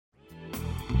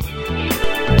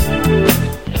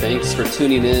Thanks for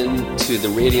tuning in to the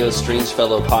Radio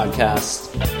Strangefellow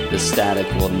podcast. The static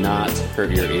will not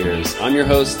hurt your ears. I'm your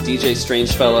host, DJ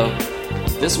Strangefellow.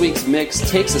 This week's mix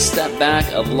takes a step back,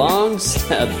 a long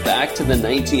step back to the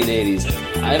 1980s.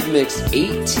 I've mixed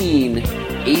 18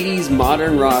 80s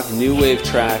modern rock new wave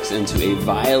tracks into a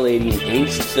violating,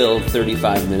 angst-filled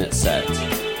 35-minute set.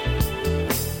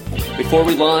 Before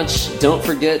we launch, don't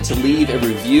forget to leave a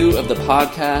review of the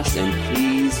podcast and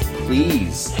please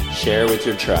share with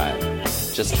your tribe.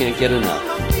 Just can't get enough.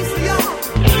 I was hearing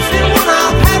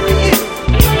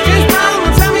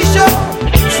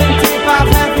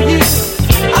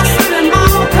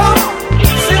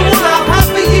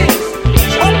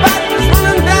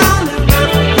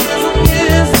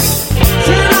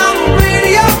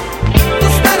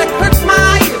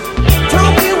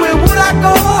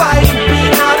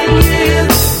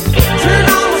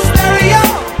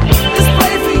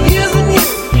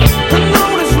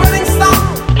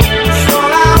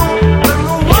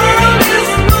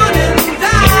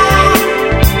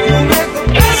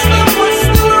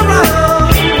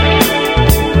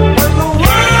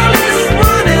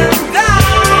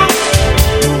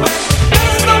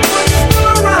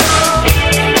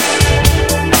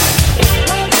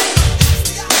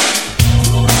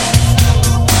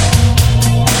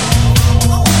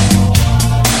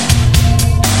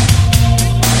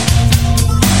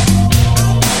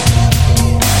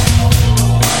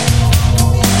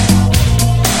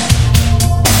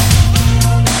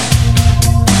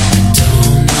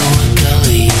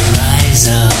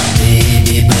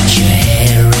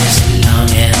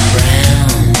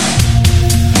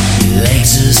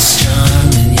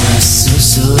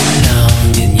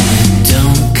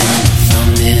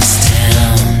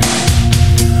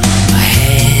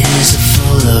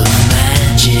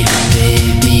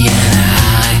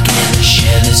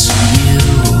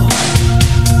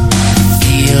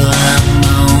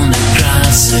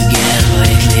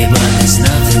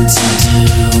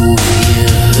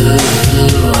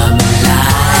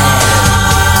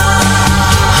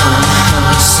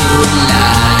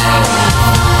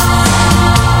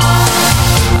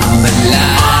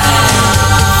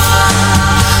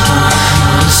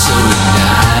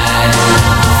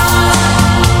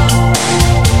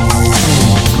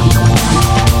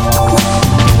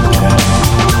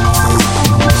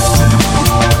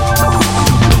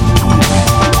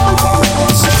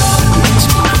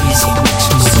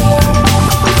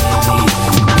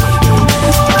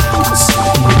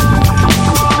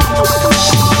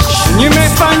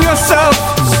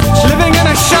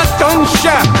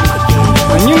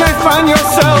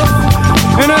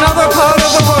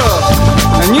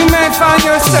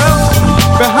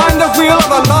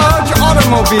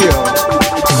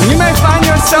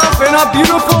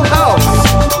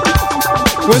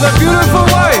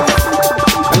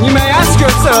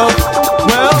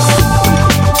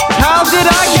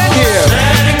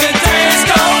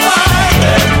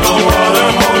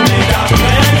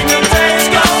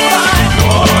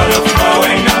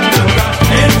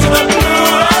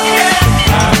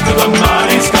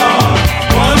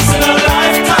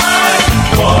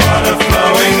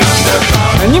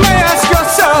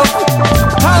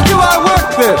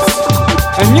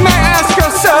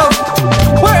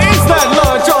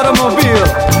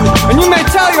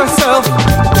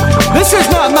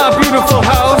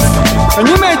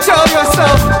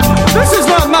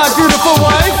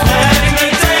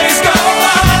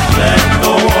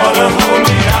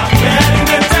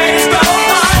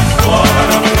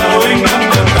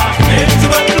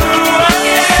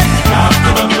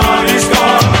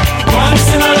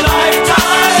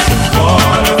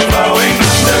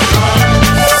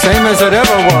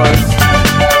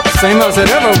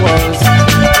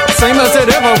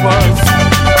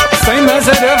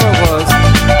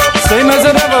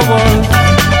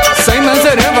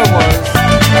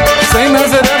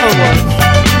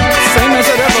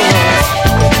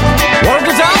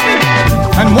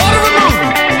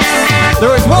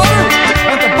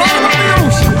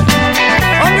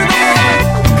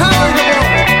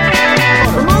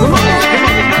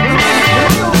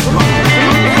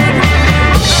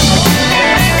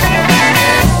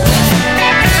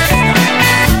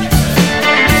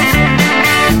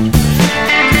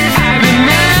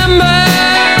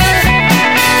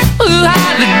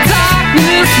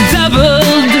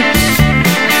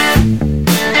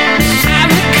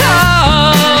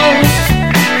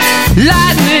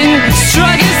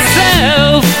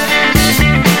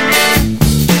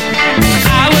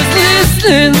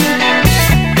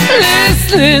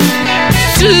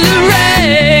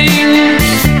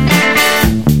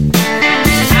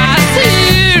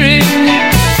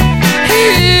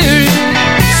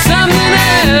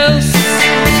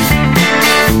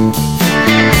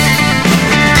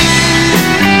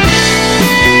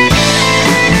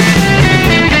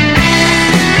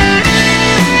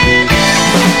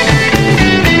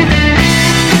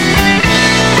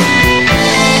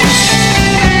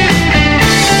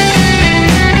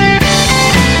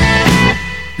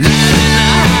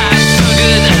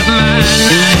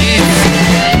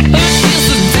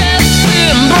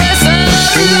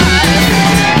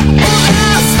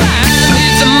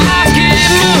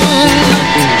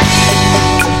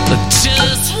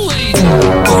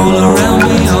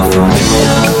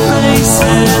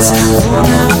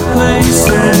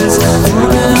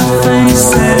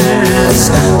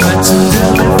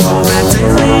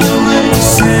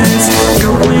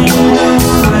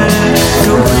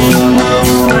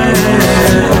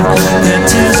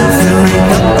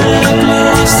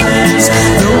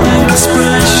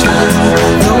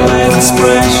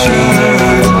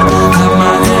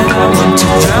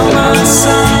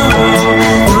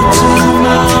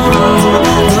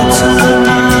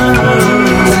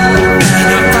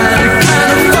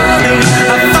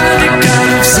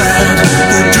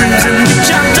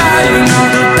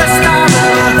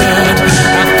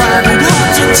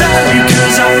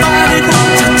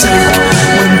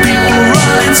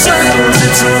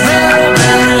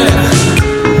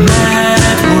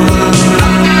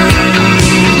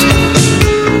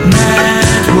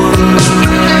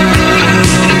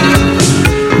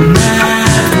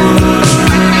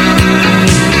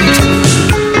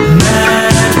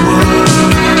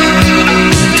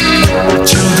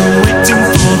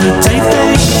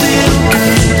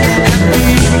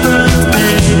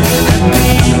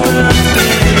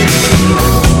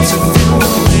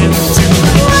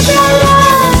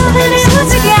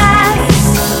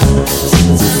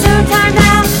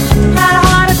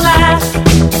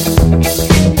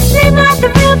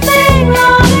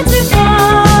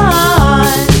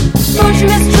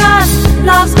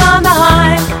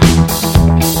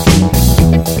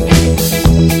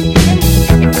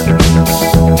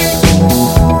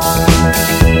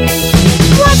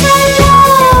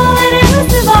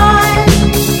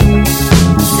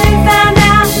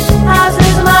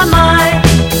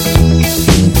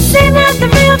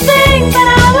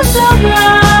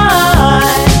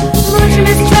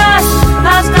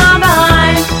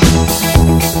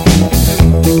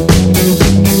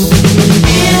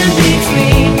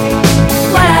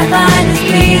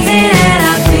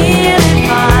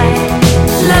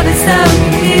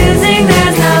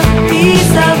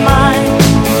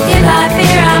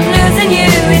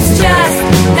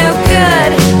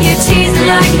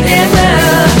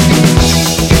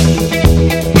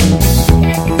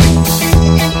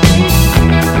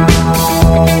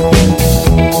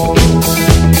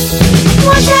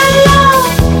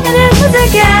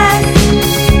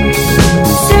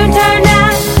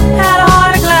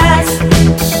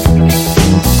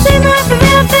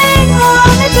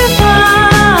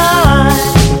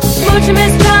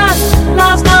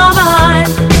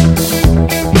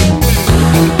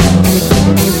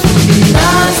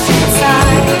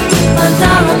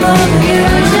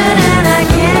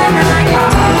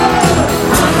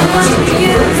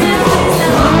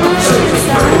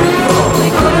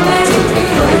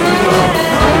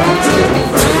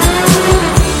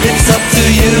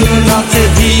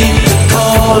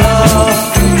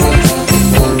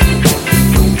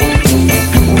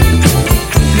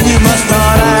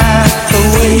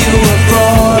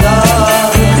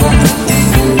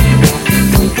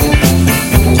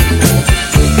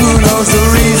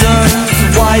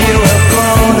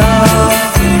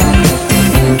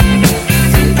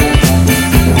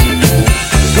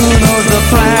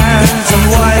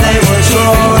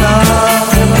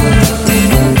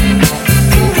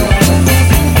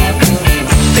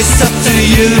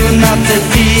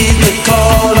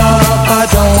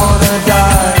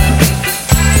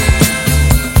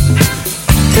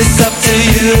up to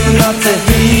you not to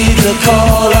heed the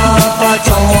call of I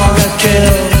don't wanna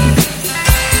kill.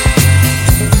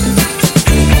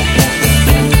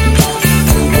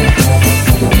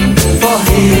 For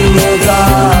he will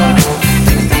die.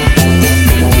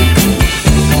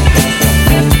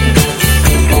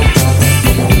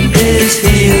 Is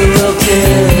he who will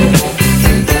kill?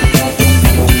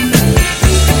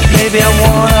 Maybe I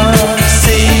wanna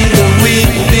see the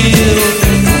wheat field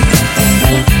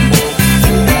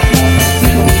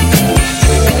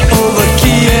over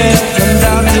Kiev and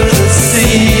down to the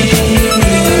sea.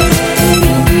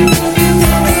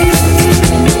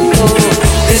 Oh,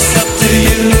 it's up to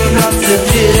you not to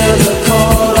hear the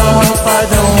call of I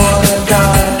don't wanna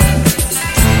die.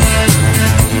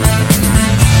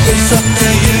 It's up to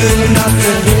you not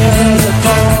to hear the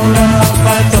call of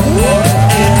I don't wanna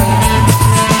kill.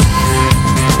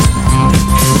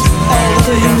 All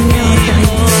of you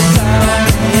people down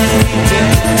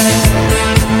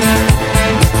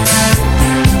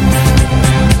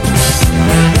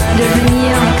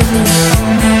Devenir gris.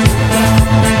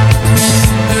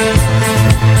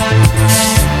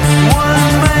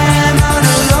 one man on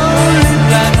a lonely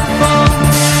platform,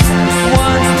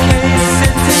 one case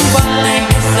sitting by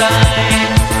his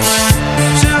side,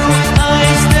 two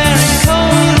eyes staring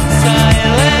cold and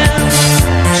silent,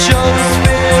 shows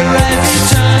fear as he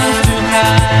turns to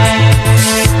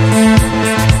hide.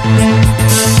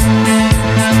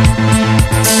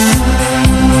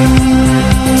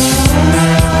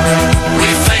 We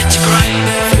fade to grey.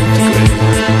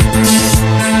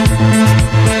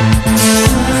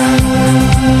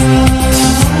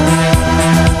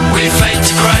 We fade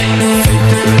to grey.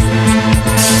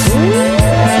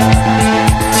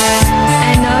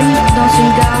 Un homme dans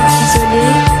une gare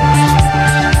isolée,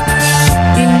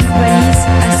 une valise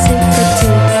à ses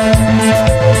côtés,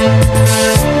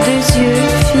 deux yeux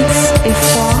fixes et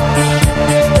froids,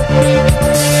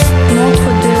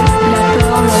 montrent de la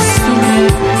peur lorsqu'il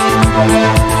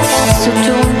se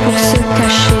tourne pour se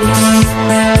cacher.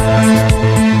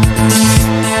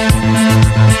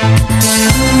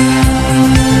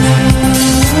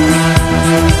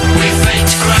 We fade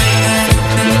to grey.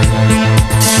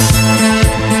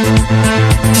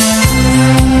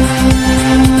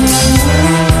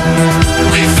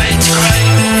 We fade to grey.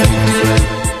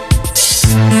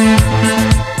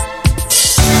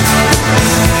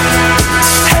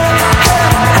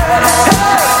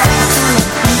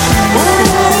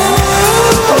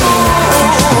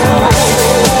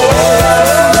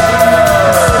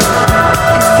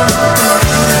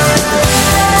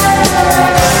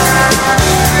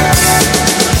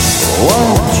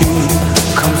 Won't you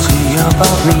come see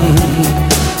about me?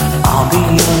 I'll be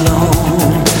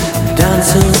alone,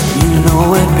 dancing, you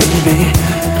know it, baby.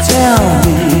 Tell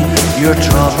me your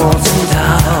troubles and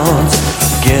doubts,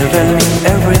 giving me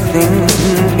everything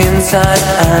inside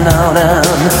and out.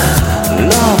 And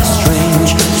love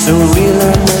strange, so real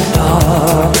in the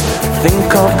dark. Think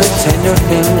of the tender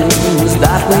things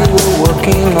that we were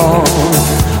working on.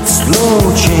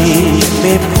 Slow change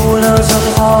may pull us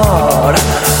apart.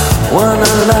 When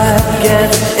the light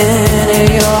gets into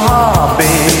your heart,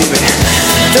 baby,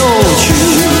 don't you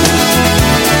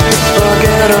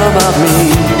forget about me.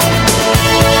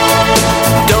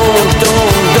 Don't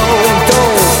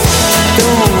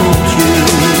you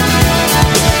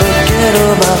forget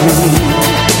about me.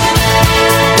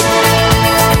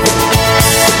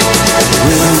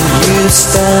 Will you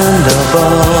stand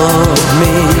above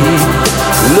me?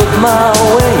 Look my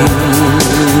way,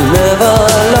 never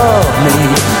love me.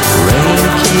 Rain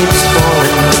keeps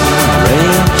falling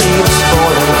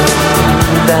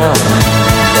down,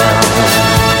 down,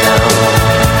 down.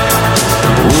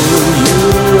 Will you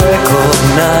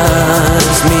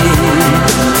recognize me?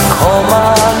 Call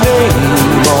my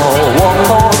name or walk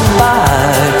on by.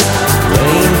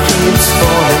 Rain keeps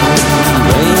falling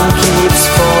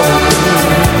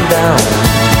down, down,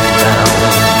 down,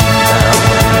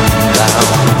 down.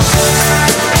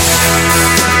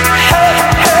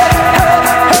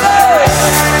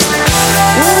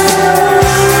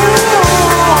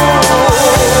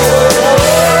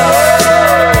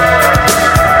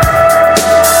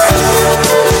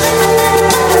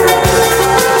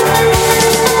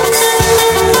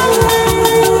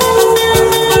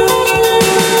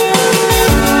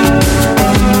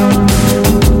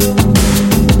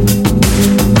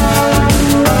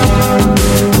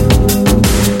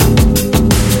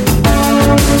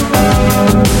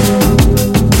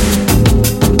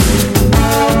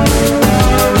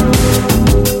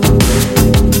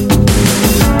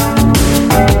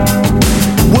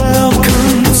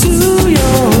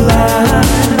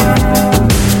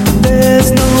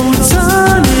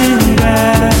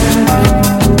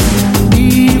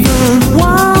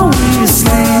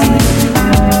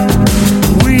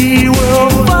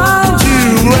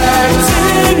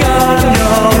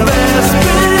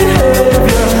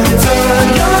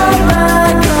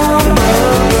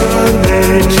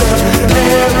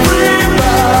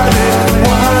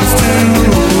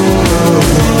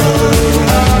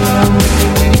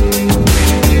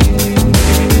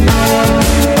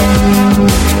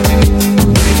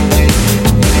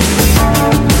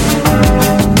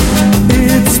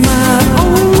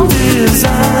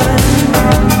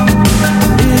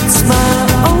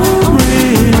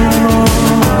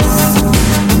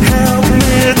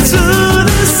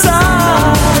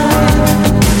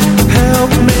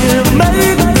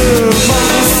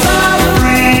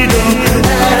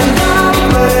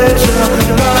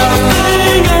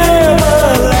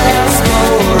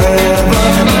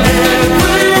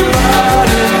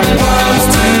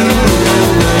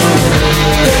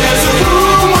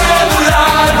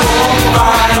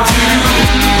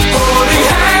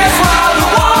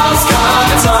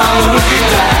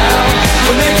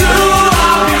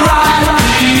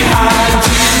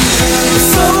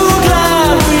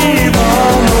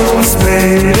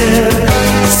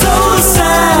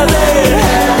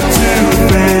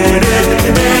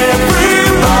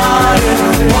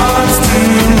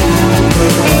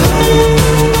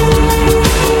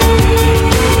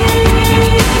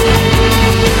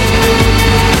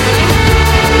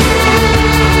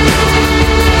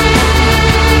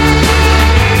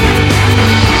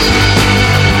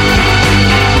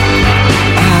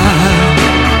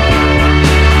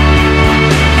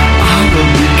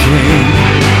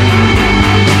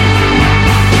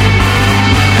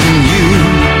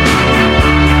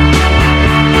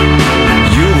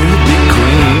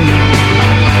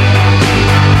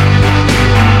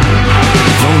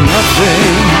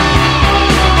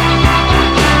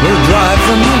 will drive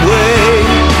them away.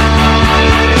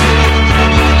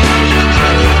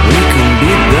 We can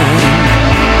beat them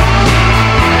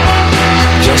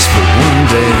just for one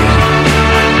day.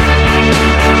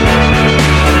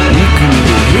 We can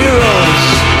be heroes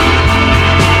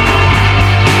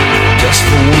just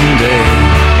for one day.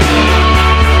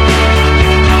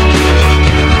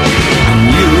 And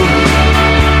you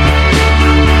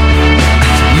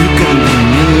can be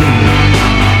new.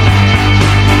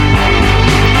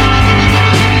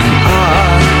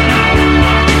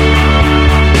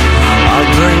 I'll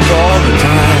drink all the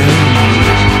time,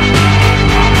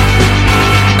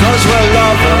 'cause we're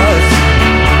lovers,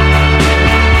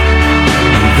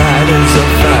 and that is a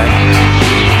fact.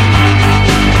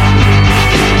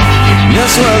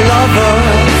 Yes, we're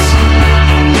lovers,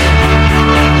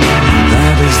 and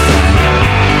that is that.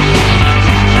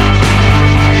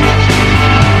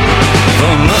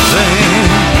 For nothing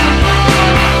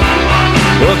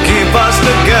will keep us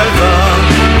together.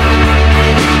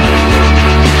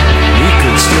 We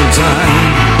could steal time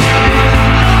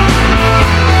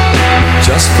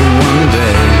just for one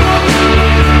day.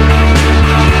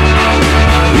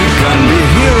 We can be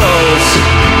heroes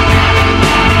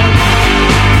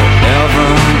forever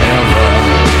and ever.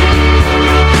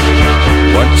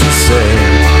 What you say?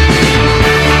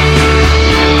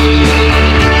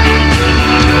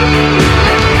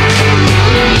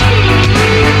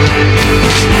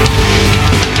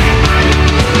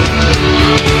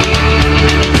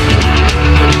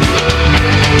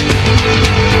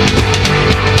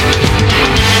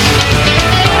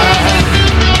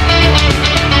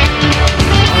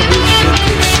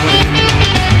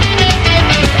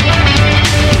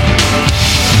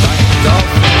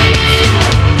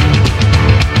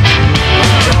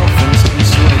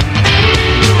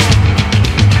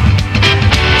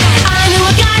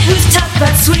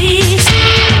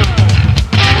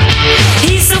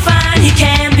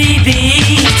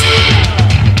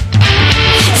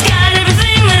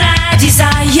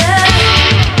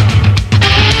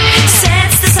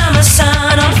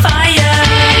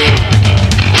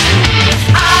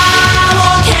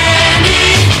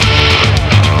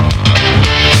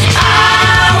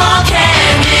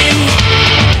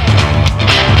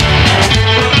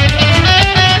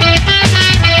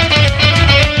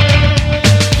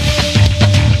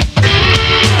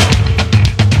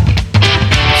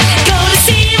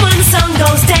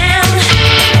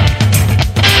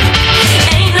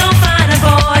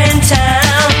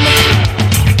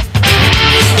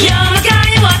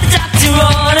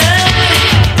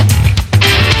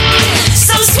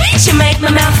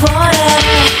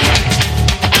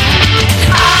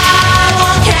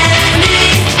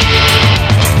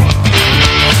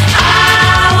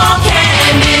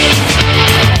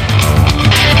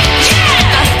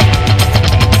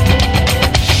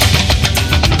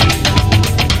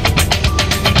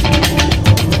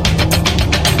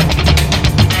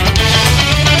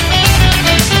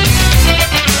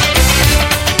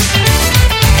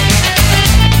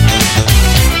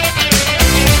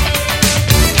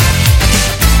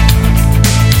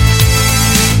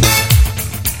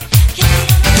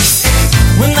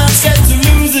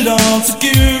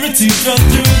 Security cut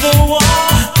through the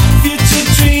wall. Future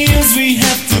dreams we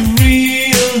have to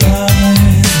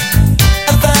realize.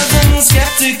 1,000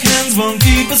 skeptic hands won't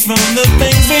keep us from the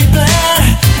things we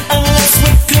plan, unless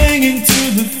we're clinging to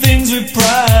the things we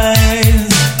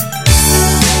prize.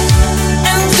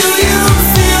 And do you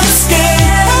feel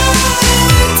scared?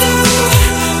 I do,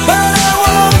 but I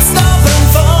won't stop and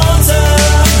falter.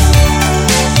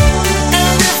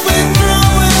 And if we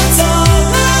throw it all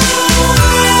away,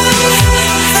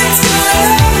 things can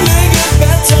only get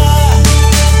better.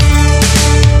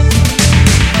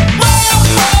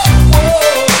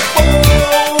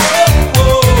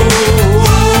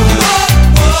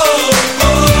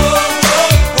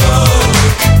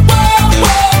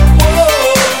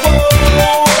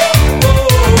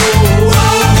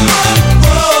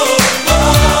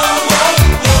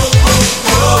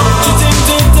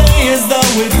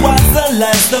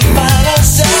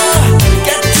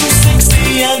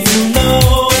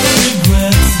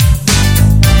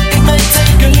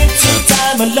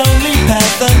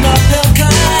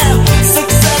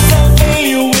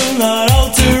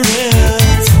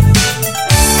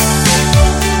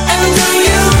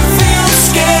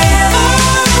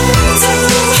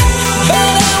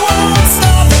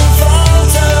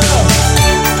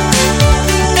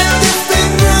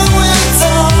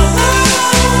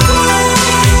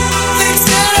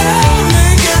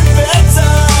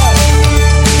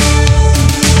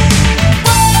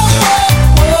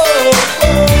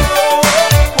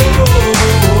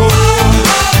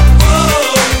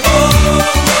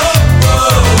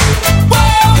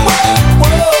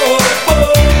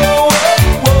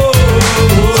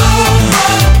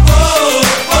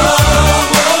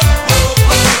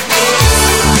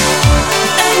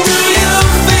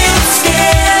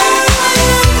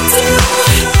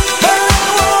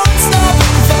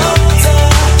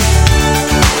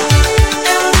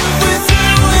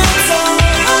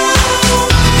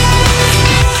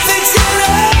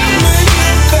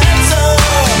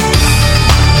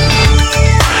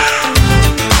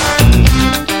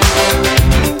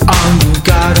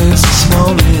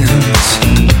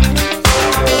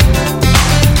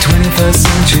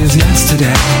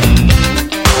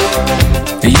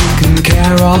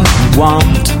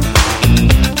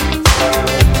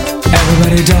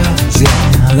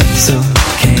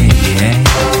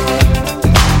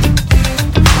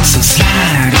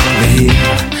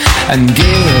 and give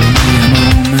me a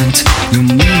moment. Your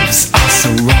moves are so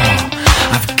raw.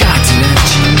 I've got to let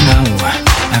you know.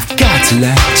 I've got to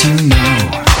let you know.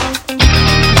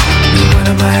 You're one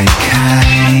of my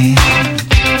kind.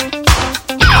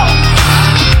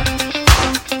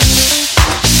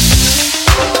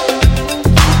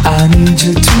 I need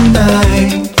you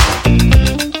tonight,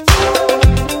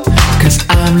 'cause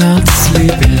I'm not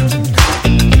sleeping.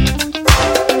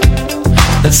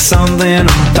 There's something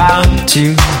about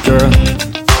you, girl,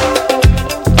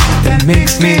 that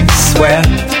makes me sweat.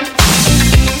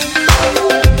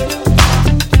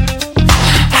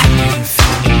 How do you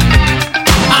feel?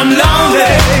 I'm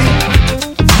lonely.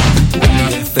 What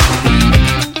do you think?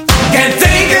 Can't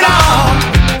think at all.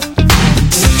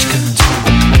 What you gonna do?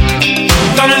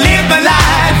 Gonna live my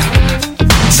life.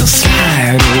 So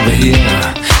slide over here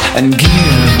and give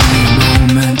me a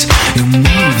moment. Your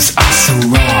moves are so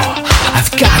raw.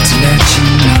 I've got to let you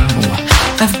know.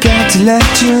 I've got to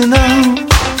let you know.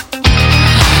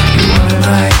 You are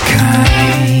my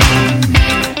kind.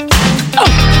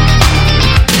 Oh.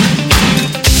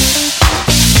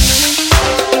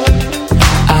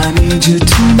 I need you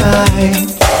tonight,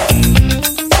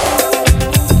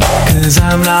 'cause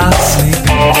I'm not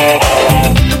sleeping.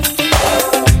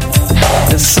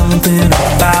 There's something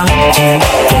about you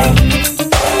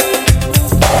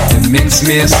that makes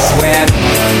me sweat.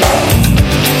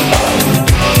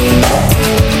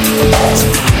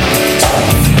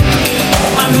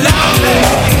 I'm lonely.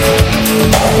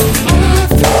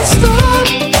 Stop.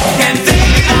 Can't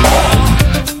think at all.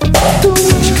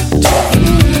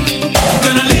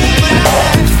 Gonna live my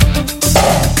life.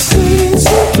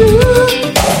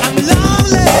 I'm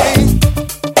lonely.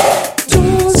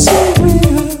 Don't say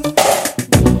real.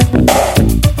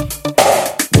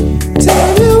 Tell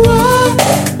me why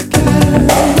I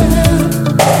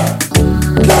am.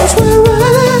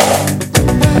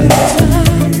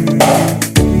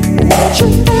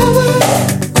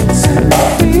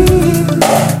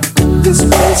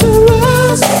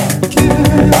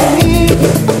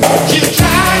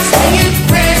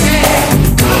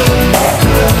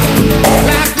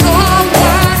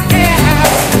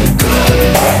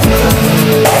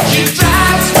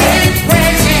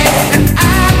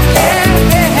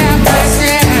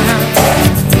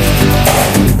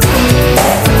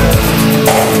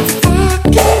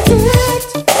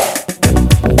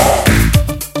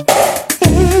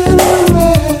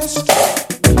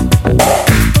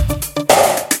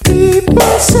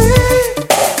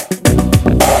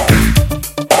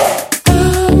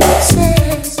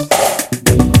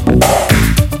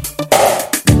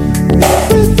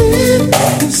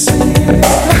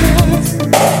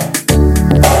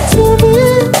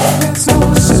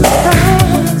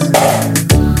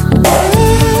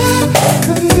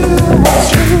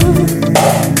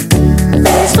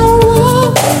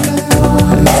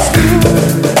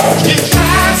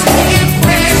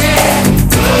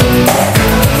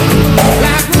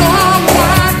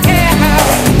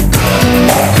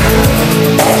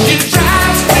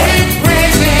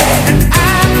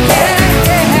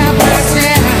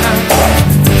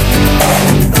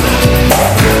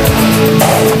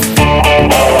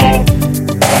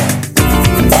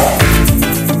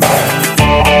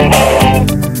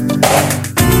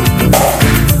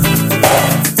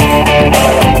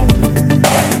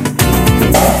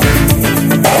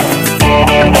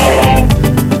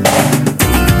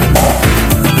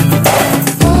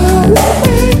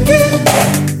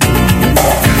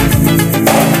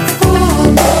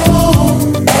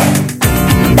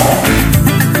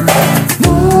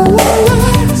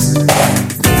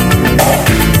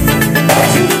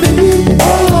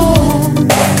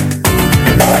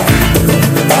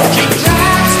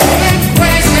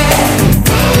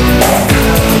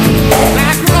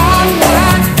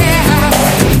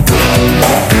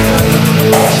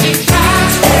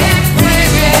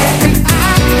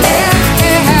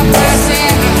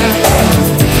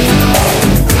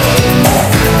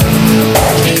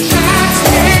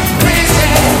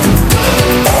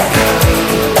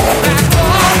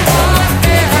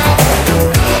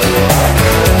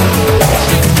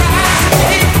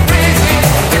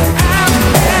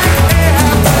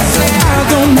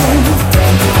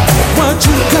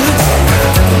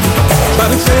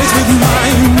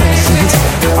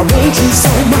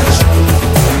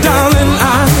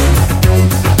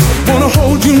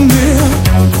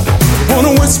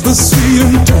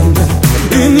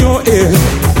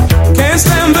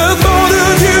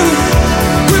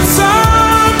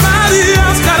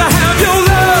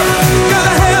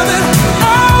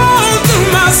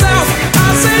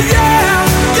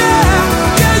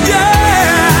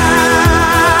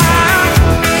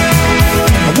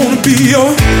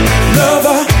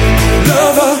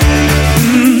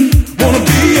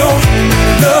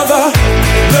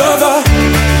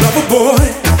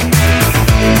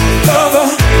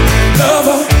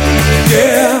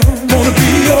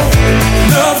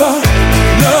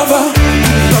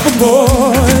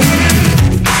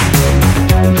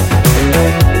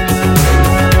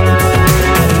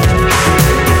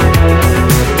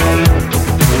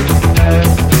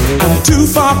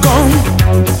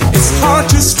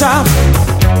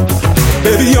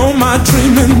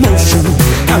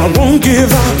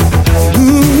 give up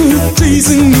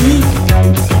teasing me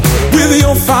with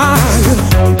your fire.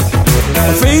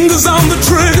 Fingers on the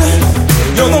trigger,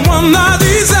 you're the one I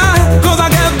desire. 'Cause I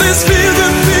get this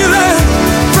feeling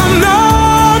from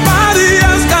nobody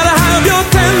else. Gotta have your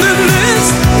tenderness.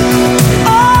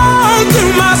 All to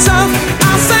myself,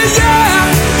 I say yeah,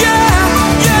 yeah,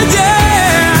 yeah,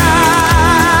 yeah.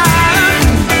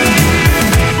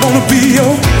 Wanna be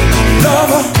your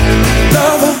lover,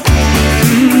 lover.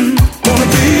 Wanna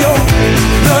be your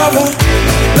lover,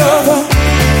 lover,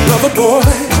 lover boy.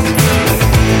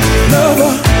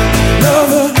 Lover,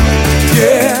 lover,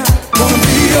 yeah. Wanna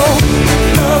be your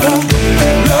lover,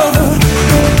 lover.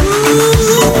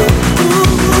 Ooh,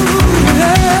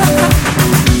 yeah.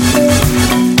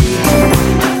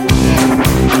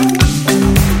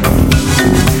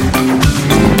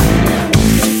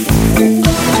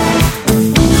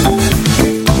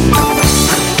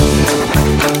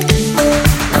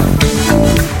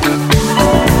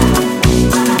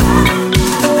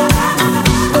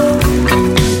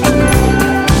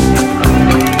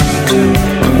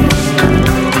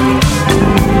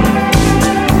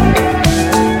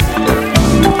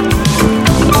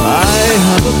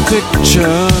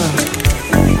 Picture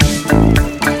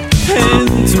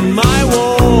pinned to my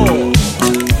wall,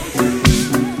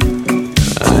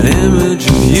 an image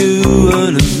of you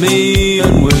and of me,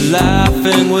 and we're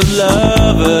laughing with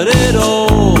love at it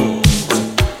all.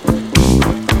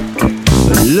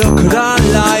 But look at our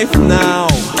life now,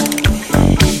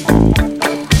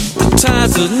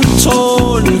 tattered and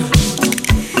torn.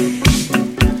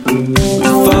 We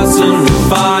fuss and we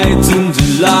fight and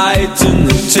delight in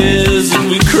the tears, and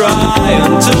we cry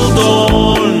until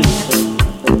dawn.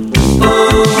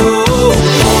 Oh,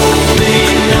 hold me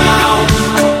now.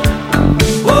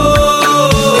 Oh,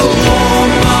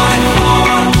 hold my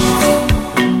heart.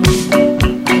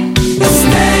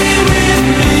 Stay with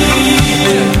me.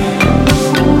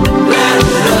 Let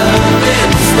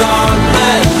loving start.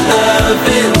 Let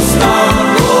loving start.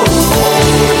 Oh,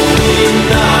 hold me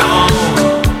now.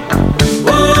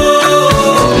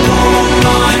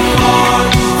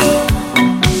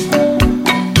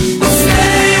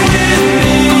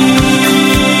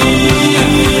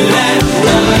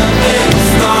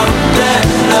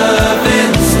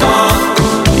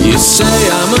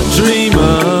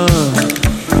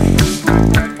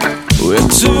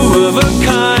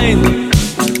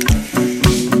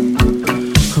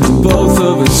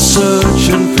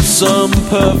 Searching for some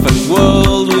perfect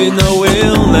world we know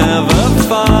we'll never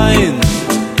find.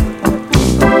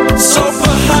 So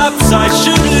perhaps I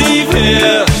should leave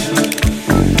here,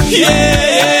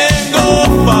 yeah, go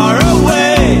far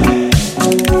away.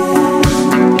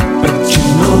 But you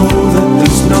know that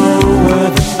there's nowhere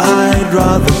that I'd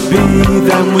rather be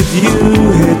than with you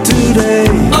here today.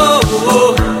 Oh,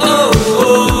 oh, oh,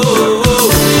 oh, oh,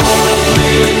 hold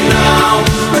me now.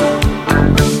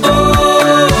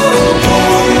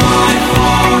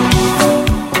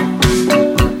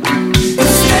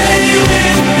 Stay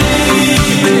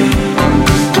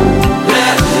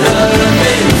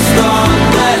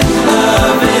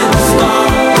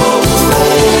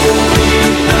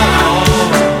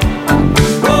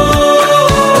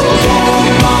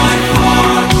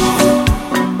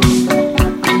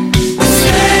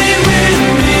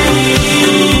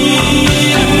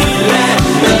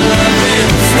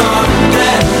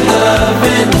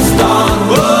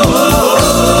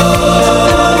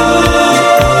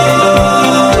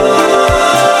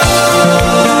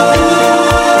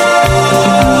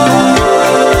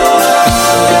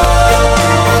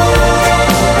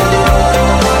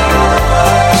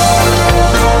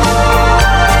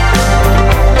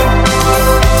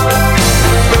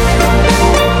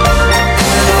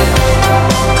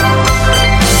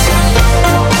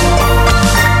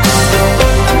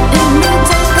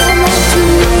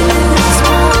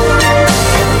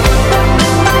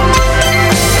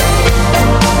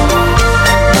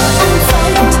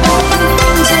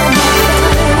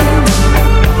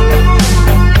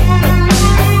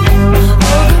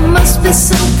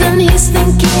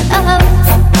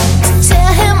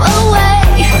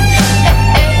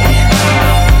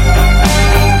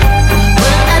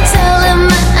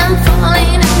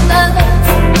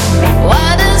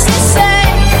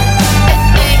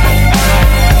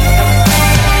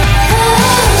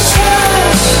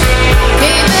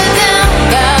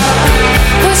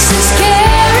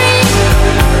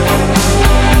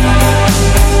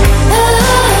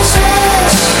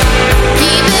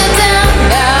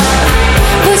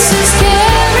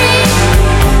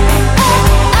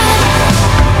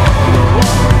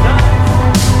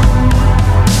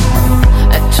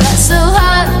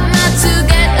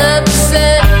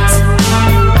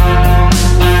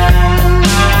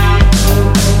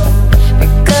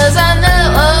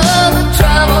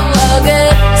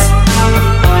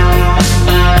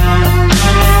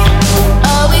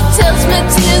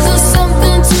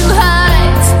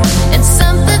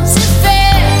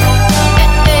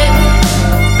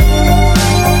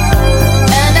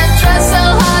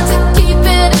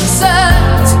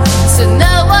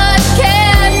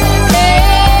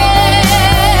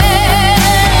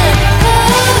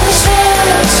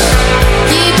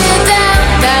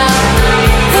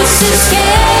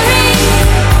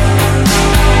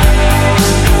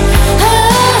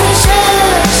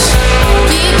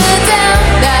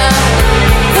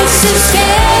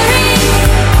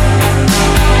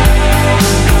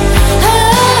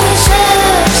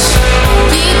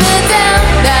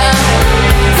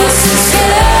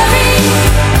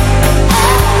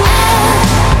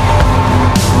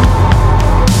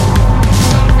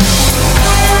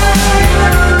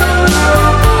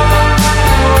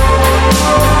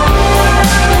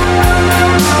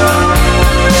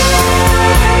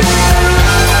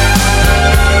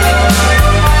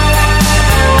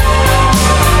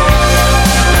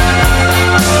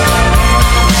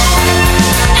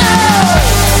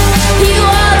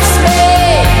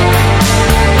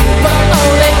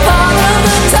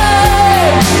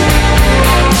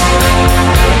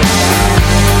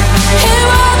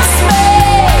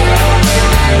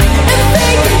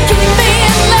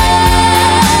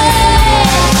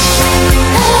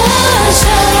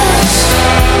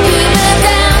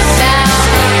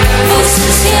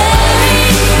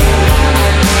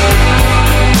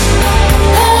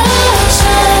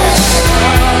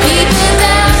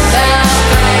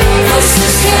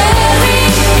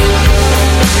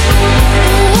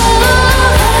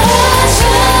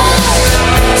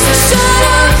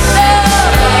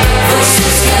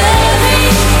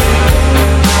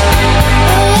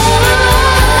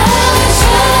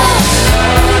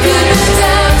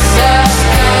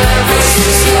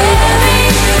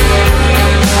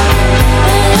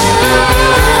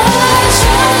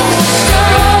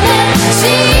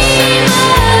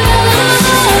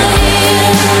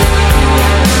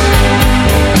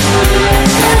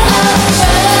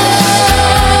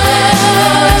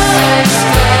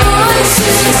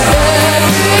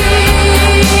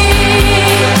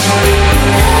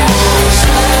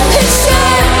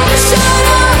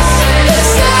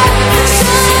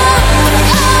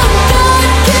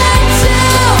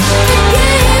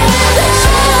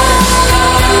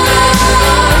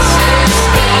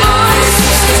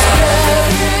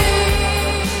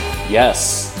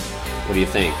Yes. What do you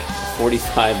think?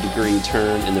 45-degree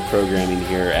turn in the programming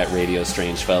here at Radio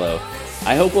Strangefellow.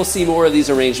 I hope we'll see more of these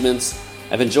arrangements.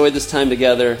 I've enjoyed this time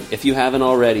together. If you haven't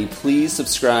already, please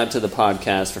subscribe to the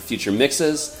podcast for future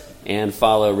mixes and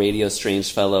follow Radio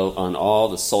Strangefellow on all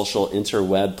the social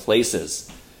interweb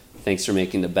places. Thanks for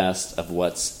making the best of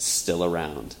what's still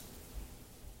around.